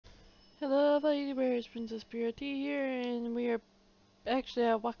Hello, Lady Bears, Princess Purity here, and we are actually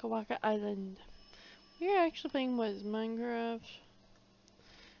at Waka Waka Island. We are actually playing what is Minecraft.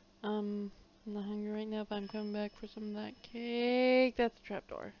 I'm not hungry right now, but I'm coming back for some of that cake. That's a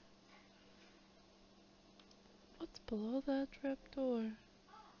trapdoor. What's below that trapdoor?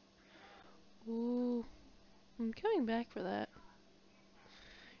 Ooh, I'm coming back for that.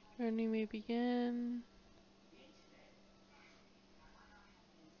 Journey may begin.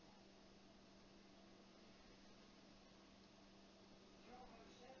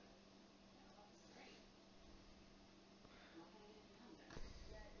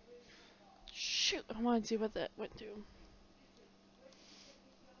 Shoot, I want to see what that went through.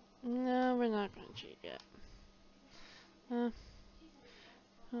 No, we're not going to cheat yet.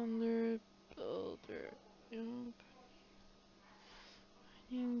 100 builder.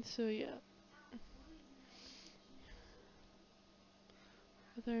 So yeah.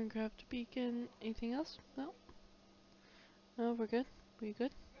 Weather and craft beacon. Anything else? No? No, we're good? We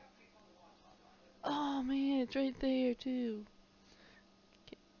good? Oh man, it's right there too.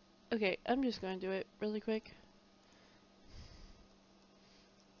 Okay, I'm just gonna do it really quick.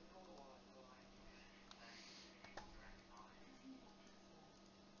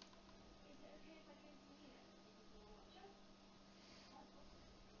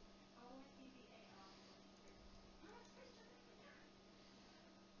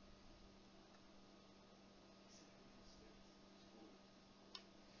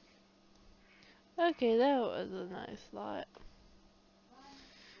 Okay, that was a nice lot.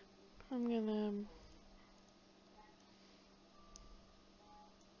 I'm gonna...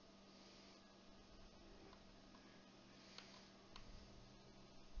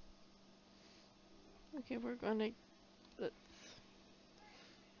 Okay, we're gonna...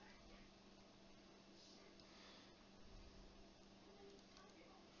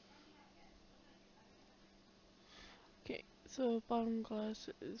 Okay, so bottom glass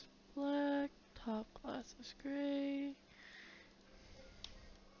is black, top glass is gray.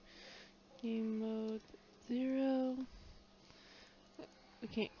 Game mode 0. We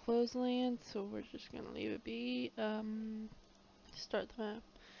can't close land, so we're just gonna leave it be. Start the map.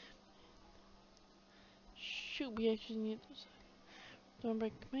 Shoot, we actually need those. Don't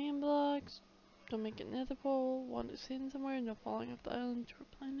break command blocks. Don't make a nether pole. Want is hidden somewhere. No falling off the island to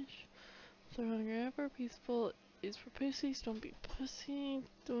replenish. So hungry ever. Peaceful is for pussies. Don't be a pussy.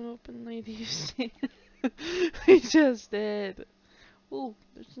 Don't open ladies. We just did. Ooh,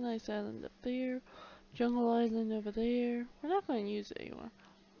 there's a nice island up there. Jungle island over there. We're not going to use it anymore.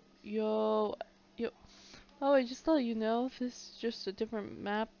 Yo. Oh, I just thought you know this is just a different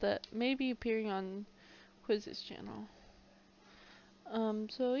map that may be appearing on Quiz's channel.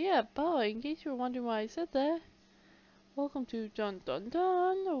 So yeah, bye. In case you were wondering why I said that, welcome to Dun Dun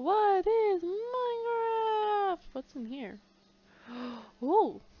Dun. What is Minecraft? What's in here?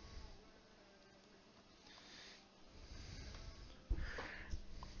 Oh,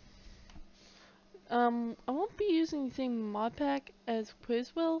 I won't be using the same mod pack as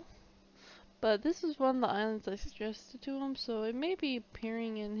Quiz will, but this is one of the islands I suggested to him, so it may be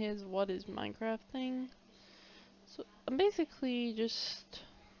appearing in his What is Minecraft thing. So I'm basically just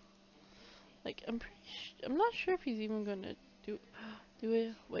like I'm not sure if he's even gonna do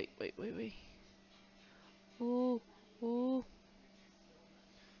it. Wait. Ooh, ooh.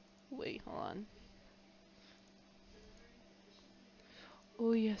 Wait, hold on.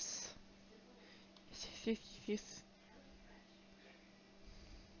 Oh yes. Yes.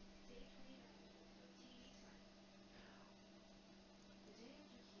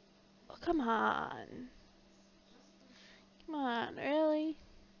 Oh, come on. Come on, really?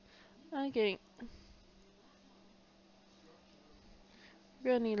 Okay.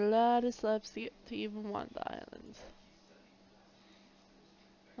 We're gonna need a lot of slabs to get to even one of the islands.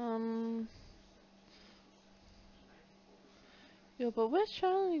 Um. Yo, but which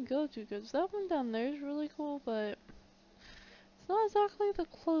island do you go to? Because that one down there is really cool, but it's not exactly the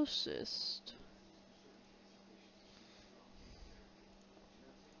closest.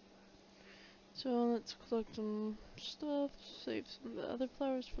 So let's collect some stuff, save some of the other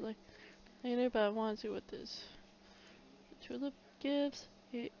flowers for like later, but I want to see what this tulip gives.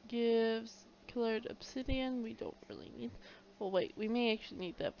 It gives colored obsidian. We don't really need. Well, wait, we may actually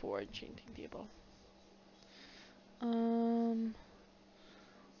need that for our enchanting table.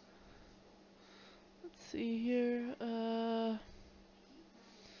 Let's see here.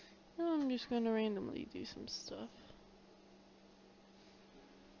 I'm just gonna randomly do some stuff.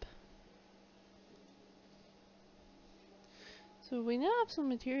 So we now have some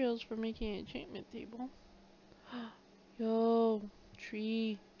materials for making an enchantment table. Yo,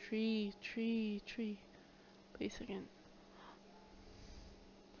 tree tree, tree, tree. Wait a second.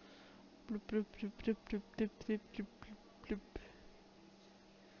 Bloop, bloop, bloop, bloop, bloop, bloop, bloop, bloop, bloop, bloop.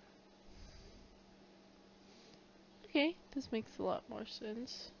 Okay, this makes a lot more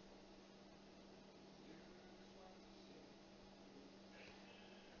sense.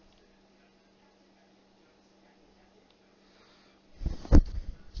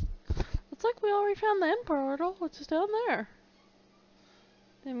 Looks like we already found the end portal, which is down there.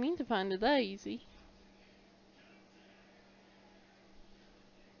 Didn't mean to find it that easy.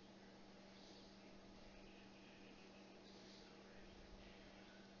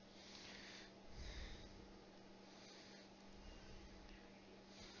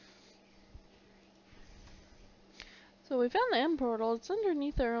 So we found the end portal. It's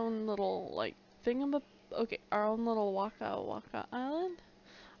underneath our own little, like, thingamab. Okay, our own little Waka Waka Island.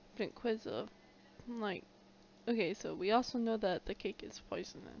 Didn't quiz of, like, okay, so we also know that the cake is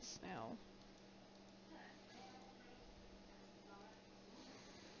poisonous now.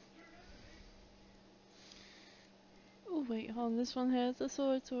 Oh wait, hold on, this one has a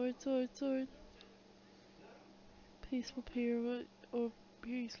sword, sword, sword, sword. Peaceful period, or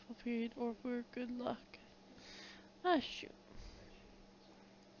peaceful period, or for good luck. Ah, shoot.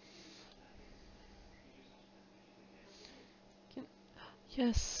 Can,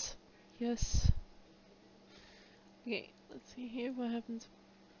 yes, yes. Okay, let's see here what happens.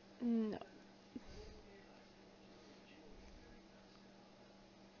 No.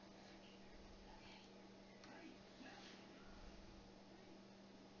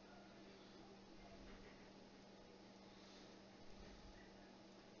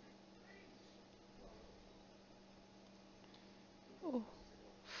 Oh.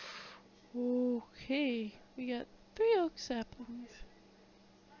 Okay, we got 3 oak saplings.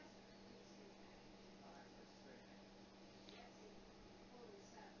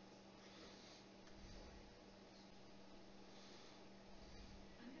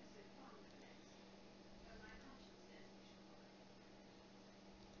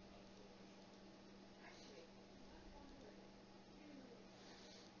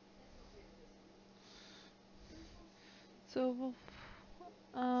 So,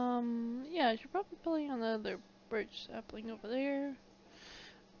 yeah, I should probably play on the other birch sapling over there.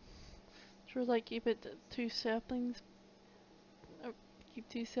 Should like keep it to 2 saplings. Or keep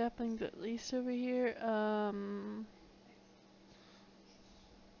 2 saplings at least over here.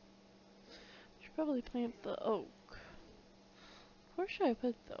 Should probably plant the oak. Where should I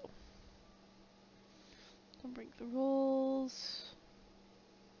put though? Don't break the rules.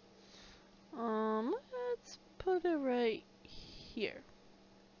 Let's put it right here.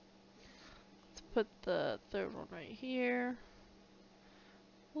 Let's put the 3rd one right here.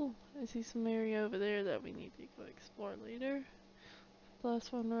 Oh, I see some area over there that we need to go explore later.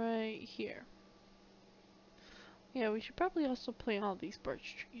 Last one right here. Yeah, we should probably also plant all these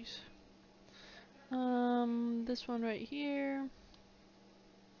birch trees. This one right here.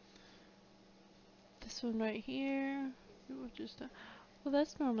 This one right here. We'll just, well,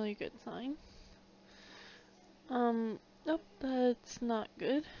 that's normally a good sign. Nope, that's not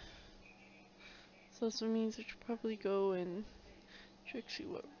good. So this means I should probably go and check see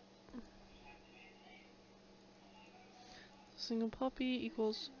what single puppy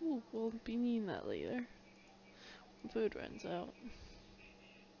equals. Ooh, we'll be needing that later. When food runs out.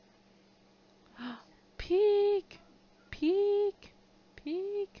 Peek! Peek!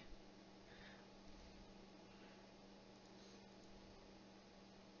 Peek!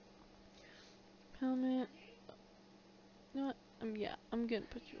 Helmet. You know what? Yeah, I'm gonna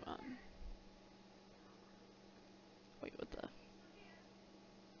put you on. Wait, what the?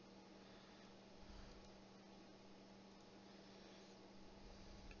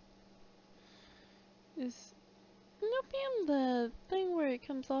 Is nopium the thing where it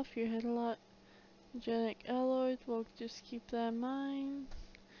comes off your head a lot? Genetic alloys, we'll just keep that in mind.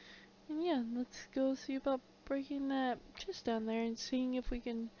 And yeah, let's go see about breaking that chest down there and seeing if we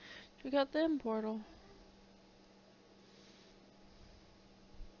can check out the end portal.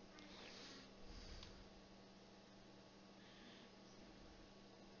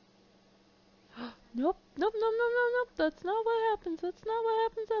 Nope, nope, nope, nope, nope, nope. That's not what happens. That's not what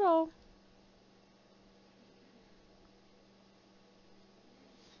happens at all.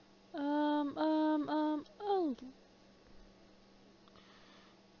 Oh.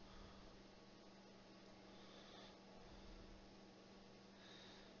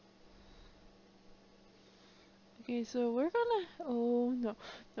 Okay, so we're gonna. Oh no,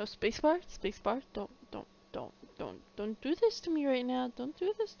 no spacebar, spacebar. Don't do this to me right now. Don't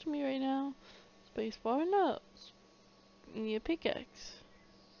do this to me right now. Spacebar, no. You need a pickaxe.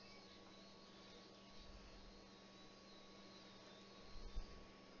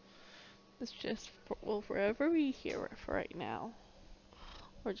 It's just will forever be here for right now,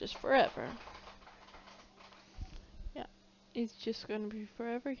 or just forever. Yeah, it's just gonna be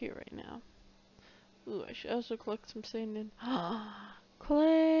forever here right now. Ooh, I should also collect some sand in.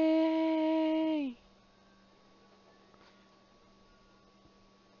 Clay!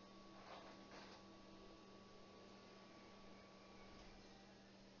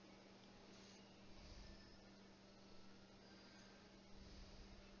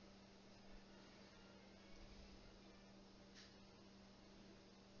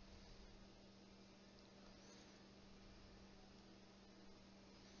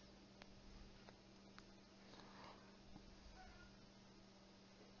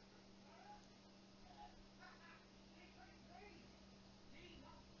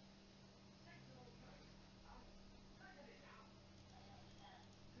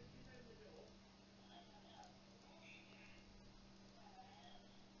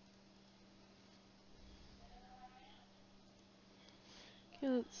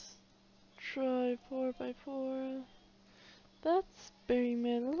 Okay, let's try 4x4. That's berry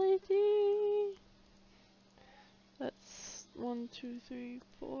melody. That's 1, 2, 3,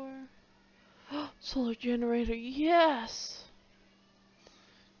 4. Solar generator, yes!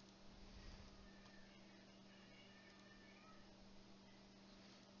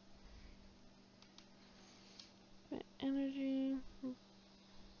 Energy.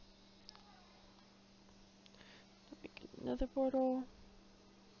 Make another portal.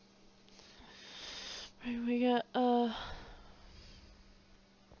 Right, we got okay,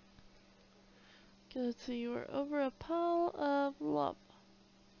 let's see, we're over a pile of lava.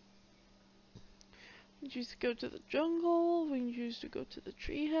 We can choose to go to the jungle, we can choose to go to the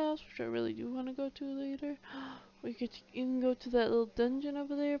treehouse, which I really do want to go to later. We could even go to that little dungeon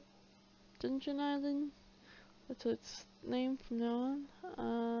over there, Dungeon Island. That's what it's named from now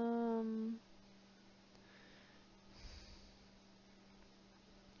on.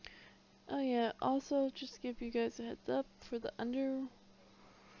 Oh yeah, also just to give you guys a heads up for the underground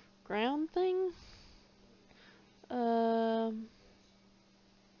thing. Okay,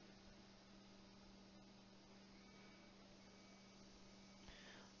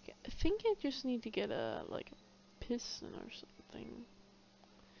 I think I just need to get a like a piston or something.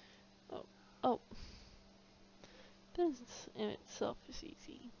 Oh, oh, this in itself is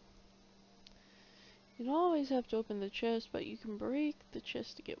easy. You don't always have to open the chest, but you can break the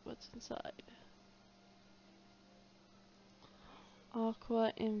chest to get what's inside.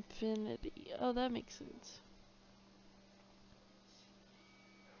 Aqua Infinity. Oh, that makes sense.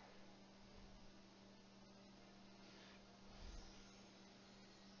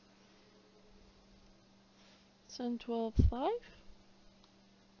 Sun 12.5?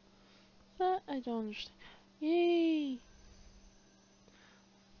 That I don't understand. Yay!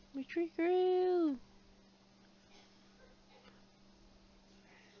 My tree grew!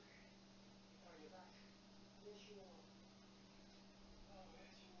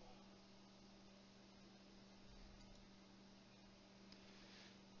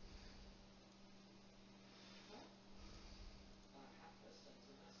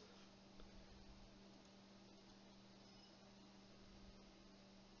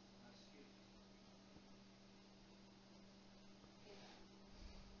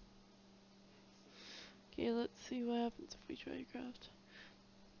 Okay, let's see what happens if we try to craft.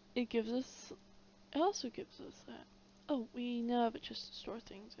 It gives us, it also gives us that. Oh, we now have a chest to store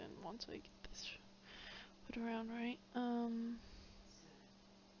things in once I get this put around right.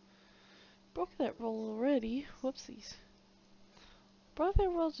 Broke that roll already. Whoopsies. Broke that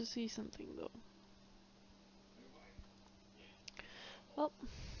roll to see something though. Well,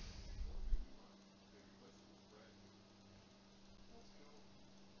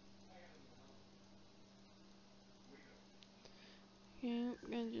 okay, I'm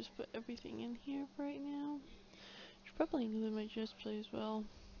gonna just put everything in here for right now. Should probably include my chest plate as well.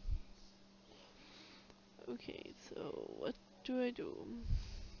 Okay, so what do I do?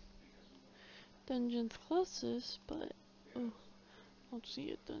 Dungeon's closest, but oh, I don't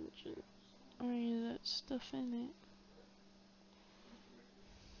see a dungeon or any of that stuff in it.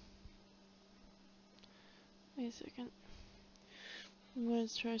 Wait a second. I'm going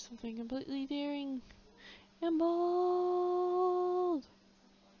to try something completely daring. Emerald!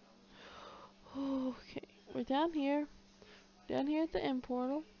 Okay, we're down here at the end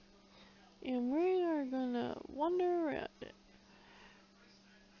portal, and we are gonna wander around it.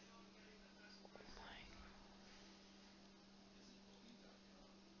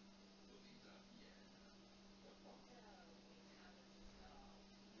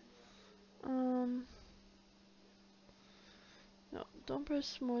 Um, No, don't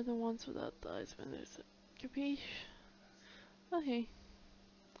press more than once without the ice windows. Capiche? Okay.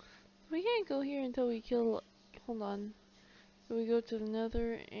 We can't go here until we kill. Hold on. So we go to the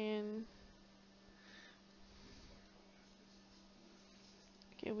nether and.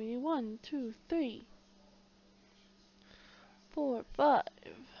 Okay, we need 1, 2, 3, 4, 5,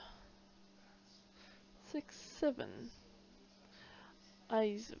 6, 7.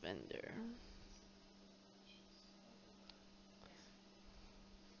 Ice vendor.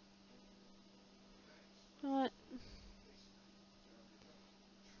 You know what?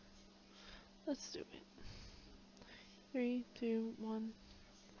 Let's do it. 3, 2, 1.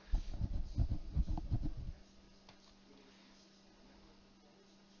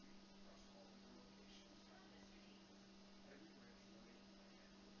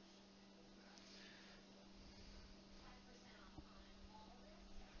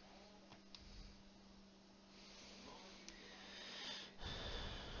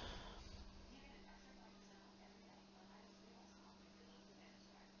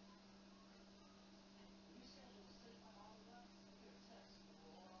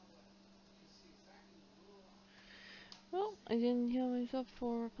 Well, I didn't heal myself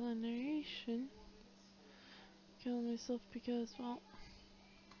for regeneration. Kill myself because, well,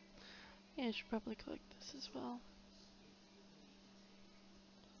 yeah, I should probably collect this as well.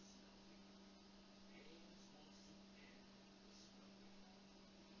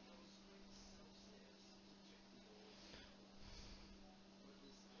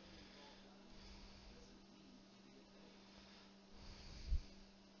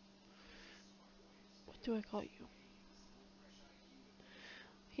 What do I call you?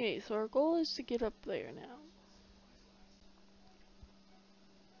 Okay, so our goal is to get up there now.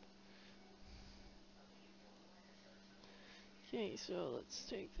 Okay, so let's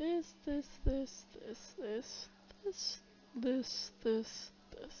take this, this, this, this, this, this, this, this,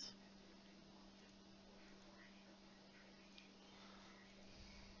 this.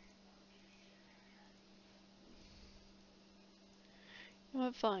 You know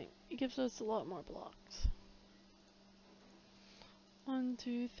what, fine. It gives us a lot more blocks. 1,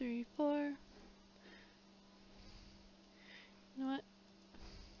 2, 3, 4. You know what?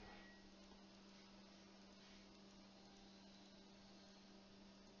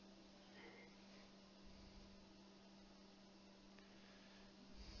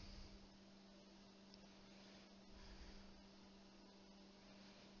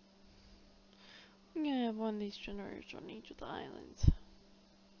 I'm gonna have one of these generators on each of the islands.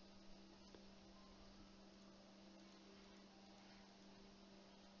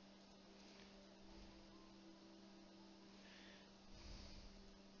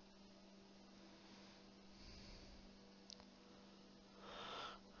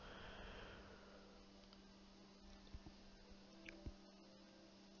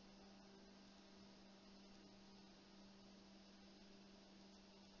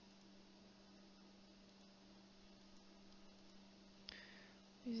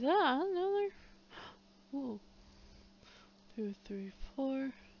 Is that another? Ooh. 2, 3, 4.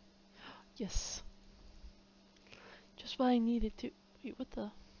 Yes. Just what I needed to. Wait, what the?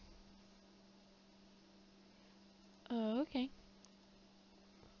 Oh, okay.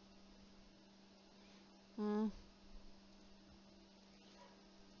 Hmm.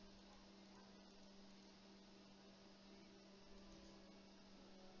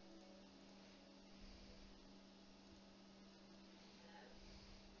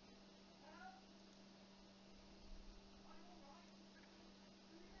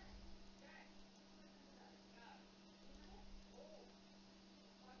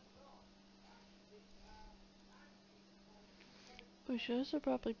 We should also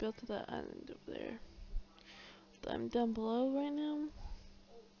probably build to that island over there. I'm down below right now.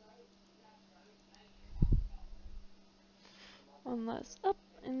 One last up,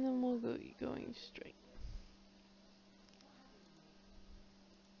 and then we'll go going straight.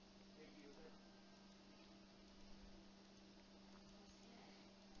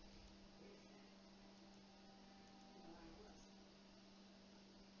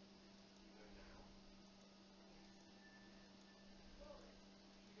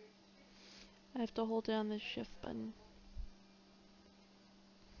 I have to hold down this shift button.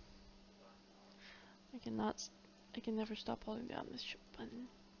 I cannot. I can never stop holding down this shift button.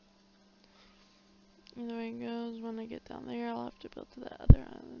 And there it goes. When I get down there, I'll have to build to that other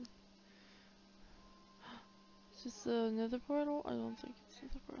island. Is this the nether portal? I don't think it's the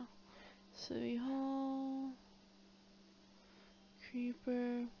nether portal. City Hall.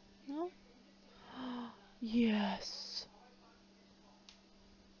 Creeper. No? Yes!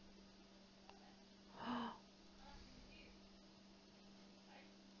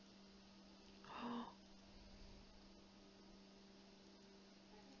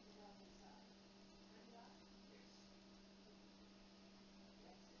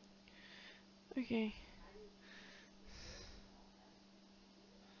 Okay.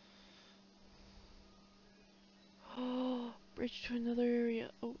 Oh, bridge to another area.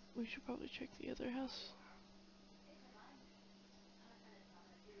 Oh, we should probably check the other house.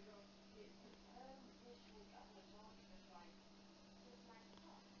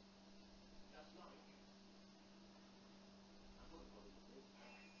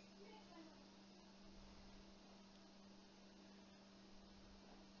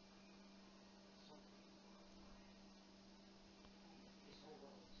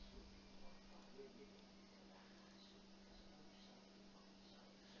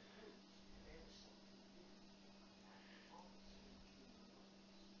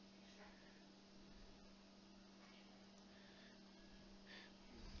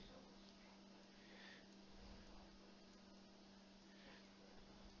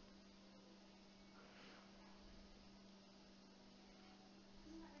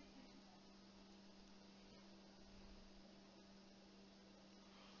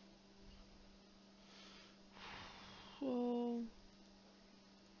 So,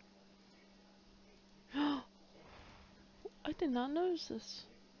 I did not notice this.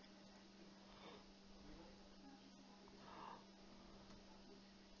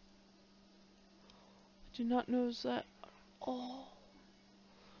 I did not notice that. Oh.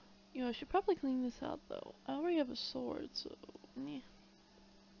 You know, I should probably clean this out though. I already have a sword, so yeah.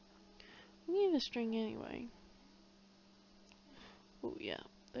 We need a string anyway. Oh yeah,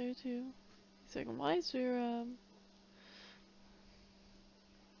 there too. Second, why is there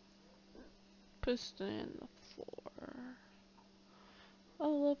piston in the floor? Oh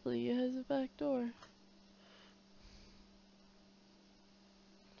lovely, it has a back door.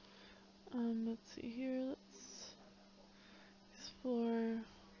 Let's see here, let's explore.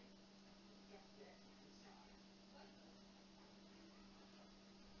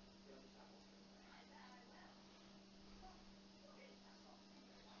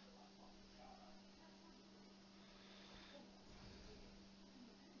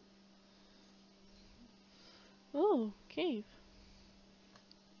 Oh, cave.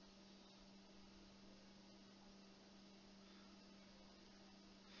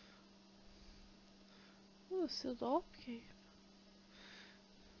 Oh, sealed off cave.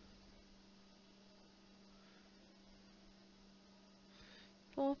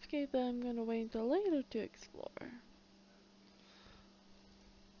 Off cave that I'm gonna wait until later to explore.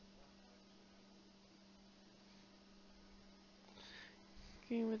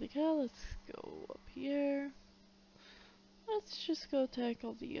 Green with the cat, let's go up here. Let's just go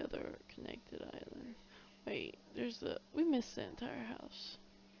tackle the other connected island. Wait, we missed the entire house.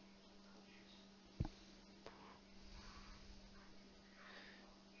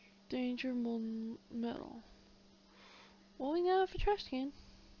 Danger metal. Well, we now have a trash can.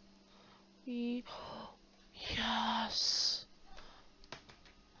 We, yes!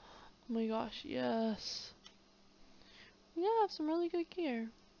 Oh my gosh, yes. We now have some really good gear.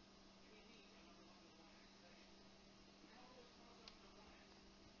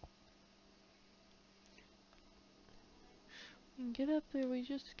 We can get up there, we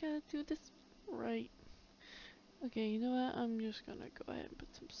just gotta do this right. Okay, you know what? I'm just gonna go ahead and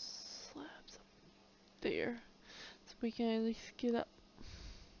put some slabs up there. So we can at least get up.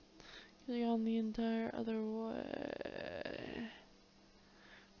 Get on the entire other way.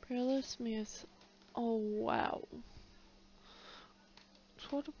 Peerless Miss. Oh wow.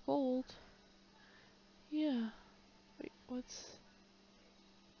 Sword of gold. Yeah. Wait, what's...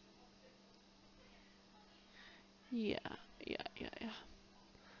 Yeah, yeah.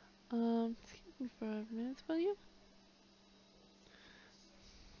 Excuse me for 5 minutes, will you?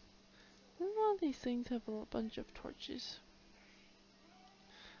 A lot of these things have a bunch of torches.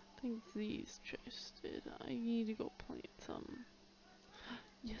 I think these just did. I need to go plant some.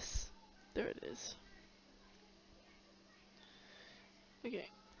 Yes, there it is. Okay,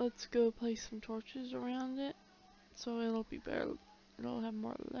 let's go place some torches around it so it'll be better. It'll have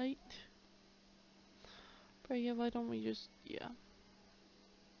more light. But yeah, why don't we just, yeah.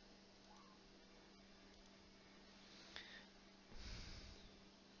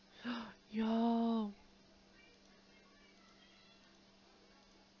 Yo!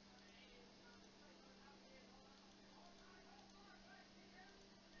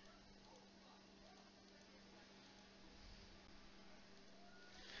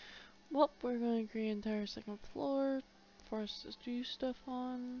 Well, we're going to create an entire second floor for us to do stuff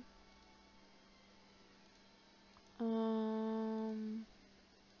on. Um,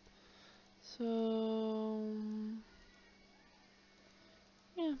 so,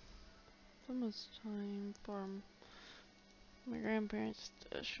 yeah, it's almost time for My grandparents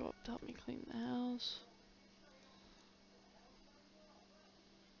show up to help me clean the house.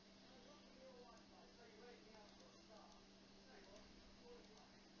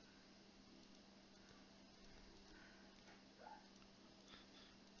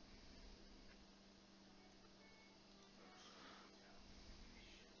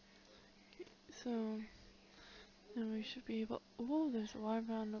 So, now we should be able. Oh, there's a live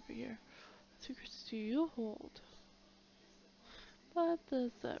round over here. What secrets do you hold? But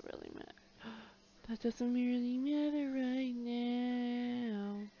does that really matter? That doesn't really matter right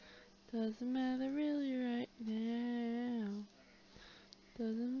now. Doesn't matter really right now.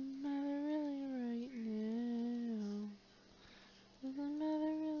 Doesn't matter really right now. Doesn't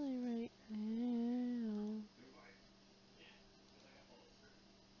matter really right now.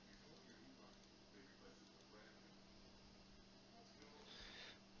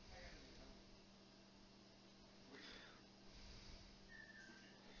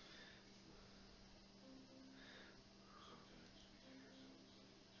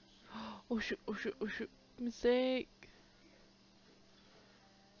 Oh shoot, oh shoot, oh shoot. Mistake.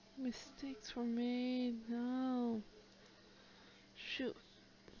 Mistakes were made. No. Shoot.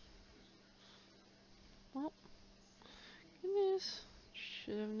 Oh, goodness.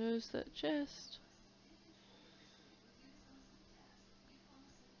 Should have noticed that chest.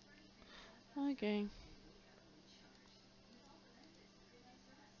 Okay.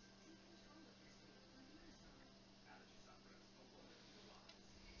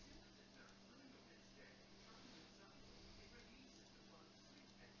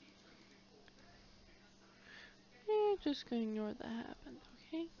 Yeah, just gonna ignore that happened,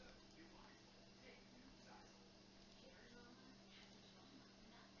 okay?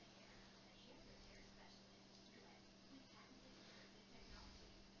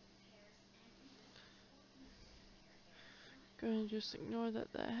 Gonna just ignore that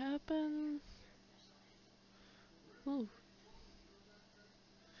happened. Ooh.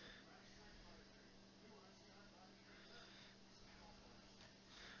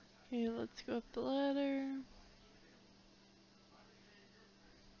 Okay, let's go up the ladder.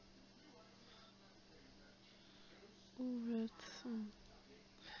 Ooh, that's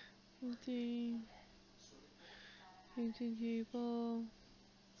empty. Painting table.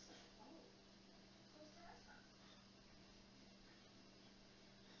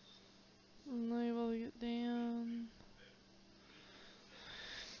 I'm not able to get down.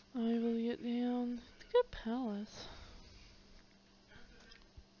 Not able to get down. It's a good palace.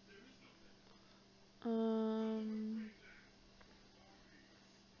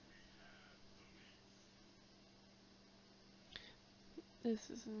 This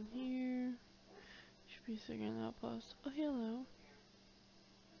is in here. Should be second outpost. Oh, hello.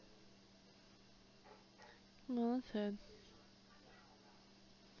 Come on, let's head.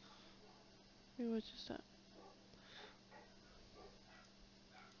 Wait, what's just that?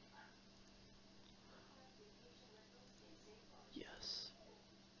 Yes.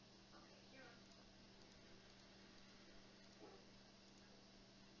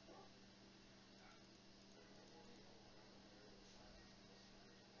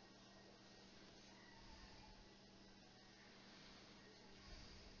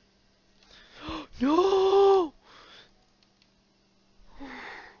 No!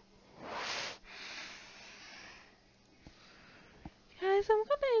 Guys, I'm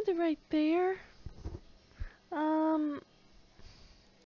gonna end it right there.